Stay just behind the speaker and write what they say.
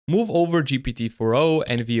move over GPT-4o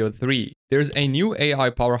and Veo3. There's a new AI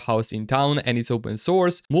powerhouse in town and it's open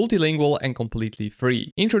source, multilingual and completely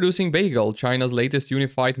free. Introducing Bagel, China's latest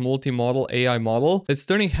unified multi-model AI model that's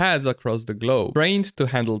turning heads across the globe. Trained to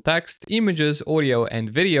handle text, images, audio and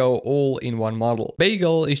video all in one model.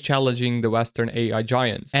 Bagel is challenging the Western AI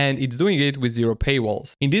giants and it's doing it with zero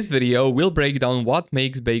paywalls. In this video, we'll break down what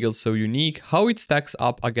makes Bagel so unique, how it stacks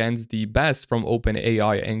up against the best from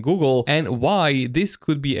OpenAI and Google, and why this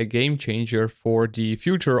could be a game changer for the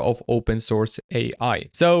future of open source AI.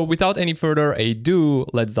 So without any further ado,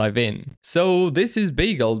 let's dive in. So this is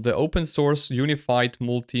Bagel, the open source unified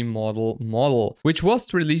multi-model model, which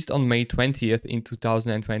was released on May 20th in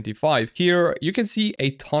 2025. Here you can see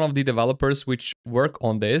a ton of the developers which work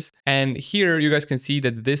on this. And here you guys can see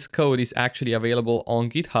that this code is actually available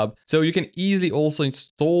on GitHub. So you can easily also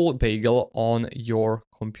install Bagel on your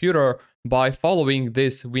computer by following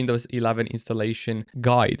this Windows 11 installation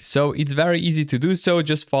guide. So it's very easy to do so.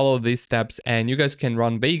 Just follow these steps and you guys can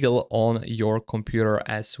run Bagel on your computer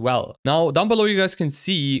as well. Now down below you guys can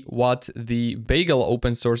see what the Bagel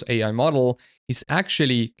open source AI model is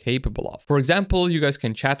actually capable of. For example, you guys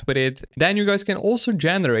can chat with it. Then you guys can also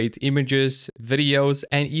generate images, videos,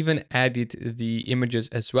 and even edit the images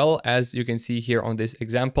as well, as you can see here on this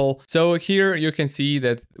example. So here you can see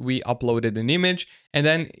that we uploaded an image and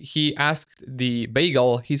then he asked the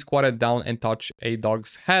Bagel, he squatted down and touched a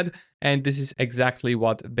dog's head. And this is exactly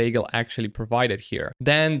what Bagel actually provided here.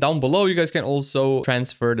 Then down below, you guys can also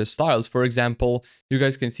transfer the styles. For example, you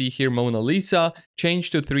guys can see here Mona Lisa, change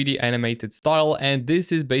to 3D animated style. And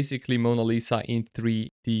this is basically Mona Lisa in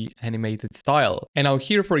 3D animated style. And now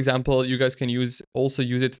here, for example, you guys can also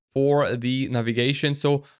use it for the navigation.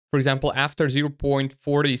 So for example, after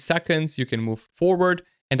 0.40 seconds, you can move forward.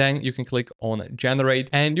 And then you can click on generate,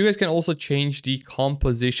 and you guys can also change the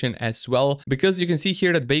composition as well, because you can see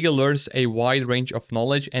here that Bagel learns a wide range of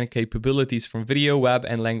knowledge and capabilities from video, web,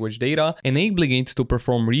 and language data, enabling it to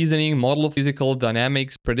perform reasoning, model physical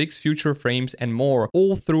dynamics, predicts future frames, and more,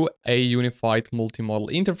 all through a unified multi-model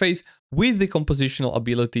interface. With the compositional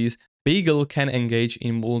abilities, Bagel can engage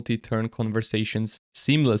in multi-turn conversations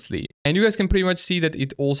seamlessly. And you guys can pretty much see that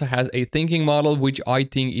it also has a thinking model, which I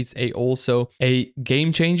think is also a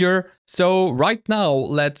game changer. So right now,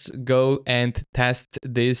 let's go and test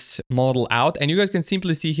this model out. And you guys can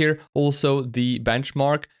simply see here also the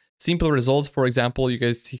benchmark. Simple results, for example, you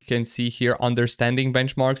guys can see here understanding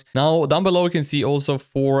benchmarks. Now down below you can see also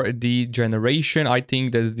for the generation, I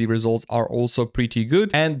think that the results are also pretty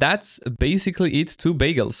good. And that's basically it to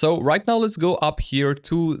Bagel. So right now let's go up here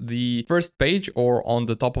to the first page or on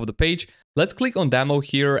the top of the page. Let's click on demo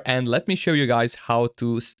here and let me show you guys how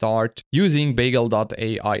to start using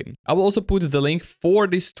bagel.ai. I will also put the link for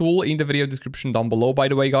this tool in the video description down below, by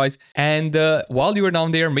the way, guys. And while you are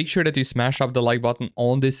down there, make sure that you smash up the like button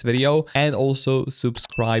on this video and also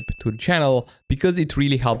subscribe to the channel because it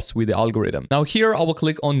really helps with the algorithm. Now here I will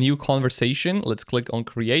click on new conversation. Let's click on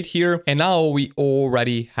create here. And now we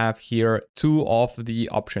already have here two of the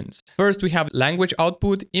options. First, we have language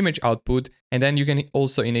output, image output, and then you can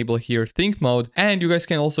also enable here think mode. And you guys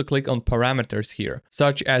can also click on parameters here,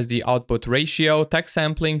 such as the output ratio, text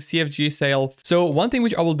sampling, CFG sale. So one thing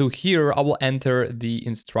which I will do here, I will enter the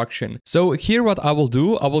instruction. So here what I will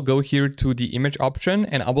do, I will go here to the image option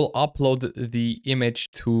and I will upload the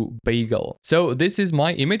image to Bagel. So this is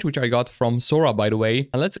my image, which I got from Sora, by the way.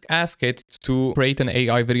 And let's ask it to create an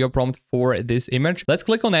AI video prompt for this image. Let's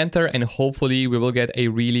click on enter and hopefully we will get a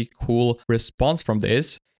really cool response from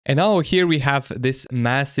this. And now here we have this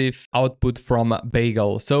massive output from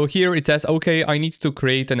Bagel. So here it says, okay, I need to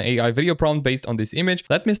create an AI video prompt based on this image.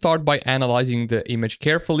 Let me start by analyzing the image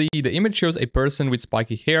carefully. The image shows a person with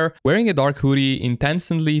spiky hair, wearing a dark hoodie,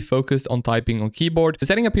 intensely focused on typing on keyboard. The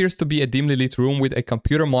setting appears to be a dimly lit room with a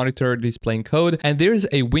computer monitor displaying code, and there's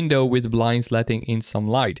a window with blinds letting in some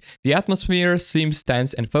light. The atmosphere seems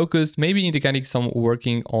tense and focused, maybe indicating some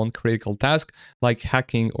working on critical task like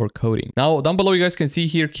hacking or coding. Now down below you guys can see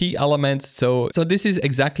here key elements. So this is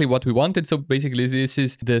exactly what we wanted. So basically this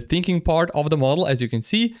is the thinking part of the model, as you can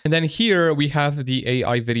see. And then here we have the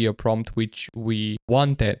AI video prompt, which we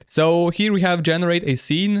wanted. So here we have generate a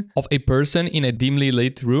scene of a person in a dimly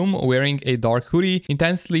lit room wearing a dark hoodie,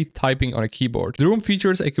 intensely typing on a keyboard. The room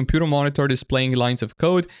features a computer monitor displaying lines of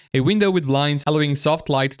code, a window with blinds allowing soft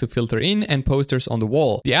light to filter in, and posters on the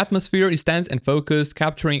wall. The atmosphere is tense and focused,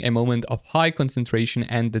 capturing a moment of high concentration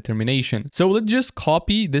and determination. So let's just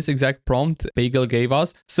copy this exact prompt Bagel gave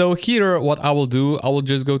us. So here what I will do, I will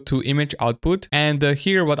just go to image output, and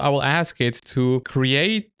here what I will ask it to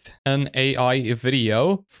create an AI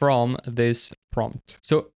video from this prompt.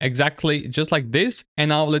 So exactly just like this. And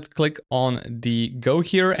now let's click on the go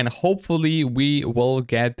here, and hopefully we will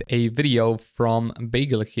get a video from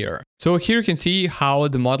Bagel here. So here you can see how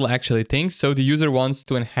the model actually thinks. So the user wants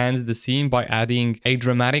to enhance the scene by adding a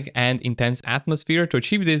dramatic and intense atmosphere. To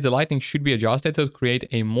achieve this, the lighting should be adjusted to create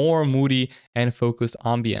a more moody and focused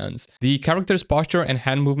ambience. The character's posture and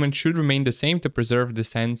hand movement should remain the same to preserve the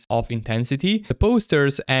sense of intensity. The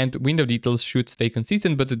posters and window details should stay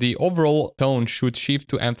consistent, but the overall tone should shift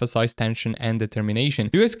to emphasize tension and determination.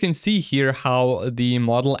 You guys can see here how the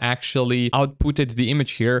model actually outputted the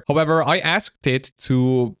image here. However, I asked it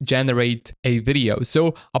to generate a video.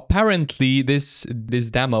 So apparently this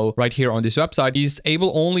demo right here on this website is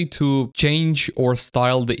able only to change or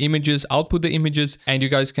style the images, output the images, and you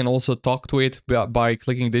guys can also talk to it by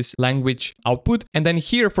clicking this language output. And then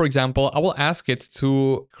here, for example, I will ask it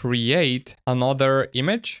to create another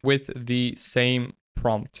image with the same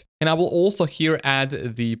prompt. And I will also here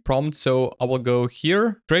add the prompt. So I will go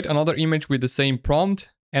here, create another image with the same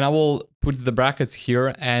prompt, and I will put the brackets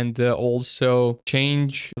here and also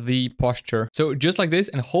change the posture. So just like this,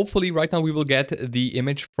 and hopefully right now we will get the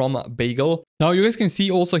image from Bagel. Now you guys can see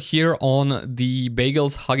also here on the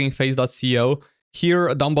Bagel's huggingface.co,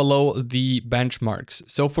 here down below the benchmarks.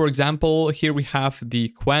 So for example, here we have the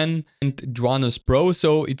Quen and Juanos Pro.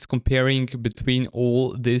 So it's comparing between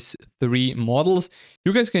all these three models.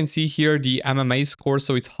 You guys can see here the MMA score,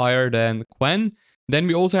 so it's higher than Quen. Then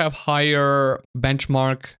we also have higher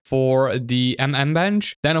benchmark for the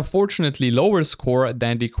bench. Then unfortunately lower score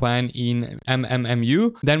than the Quen in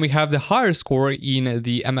MMMU. Then we have the higher score in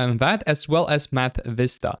the VAT as well as Math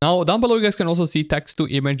Vista. Now down below you guys can also see text to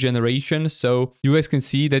image generation. So you guys can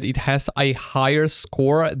see that it has a higher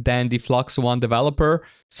score than the Flux One developer.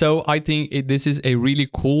 So I think this is a really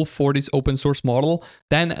cool for this open source model.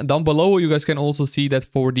 Then down below, you guys can also see that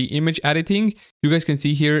for the image editing, you guys can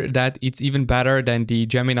see here that it's even better than the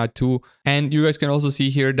Gemini 2. And you guys can also see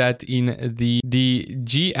here that in the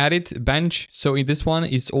G-Edit bench, so in this one,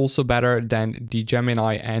 it's also better than the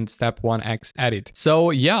Gemini and Step 1X Edit.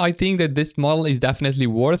 So yeah, I think that this model is definitely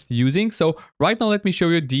worth using. So right now, let me show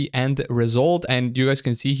you the end result. And you guys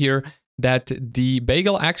can see here that the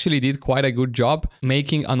Bagel actually did quite a good job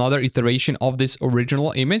making another iteration of this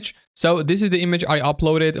original image. So this is the image I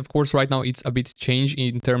uploaded. Of course, right now it's a bit changed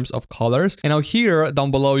in terms of colors. And now here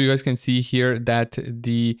down below, you guys can see here that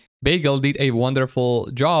the Bagel did a wonderful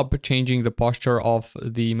job changing the posture of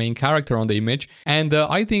the main character on the image. And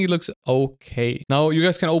I think it looks okay. Now you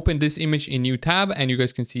guys can open this image in new tab and you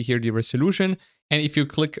guys can see here the resolution. And if you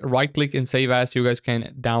right click and save as, you guys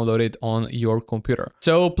can download it on your computer.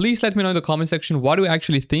 So please let me know in the comment section, what do you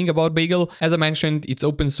actually think about Bagel? As I mentioned, it's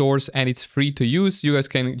open source and it's free to use. You guys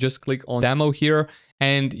can just click on demo here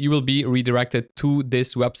and you will be redirected to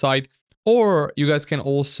this website. Or you guys can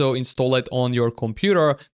also install it on your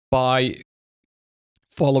computer by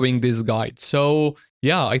following this guide. So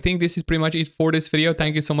yeah, I think this is pretty much it for this video.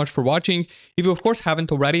 Thank you so much for watching. If you of course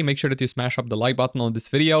haven't already, make sure that you smash up the like button on this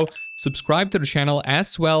video, subscribe to the channel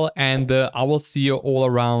as well, and I will see you all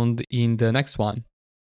around in the next one.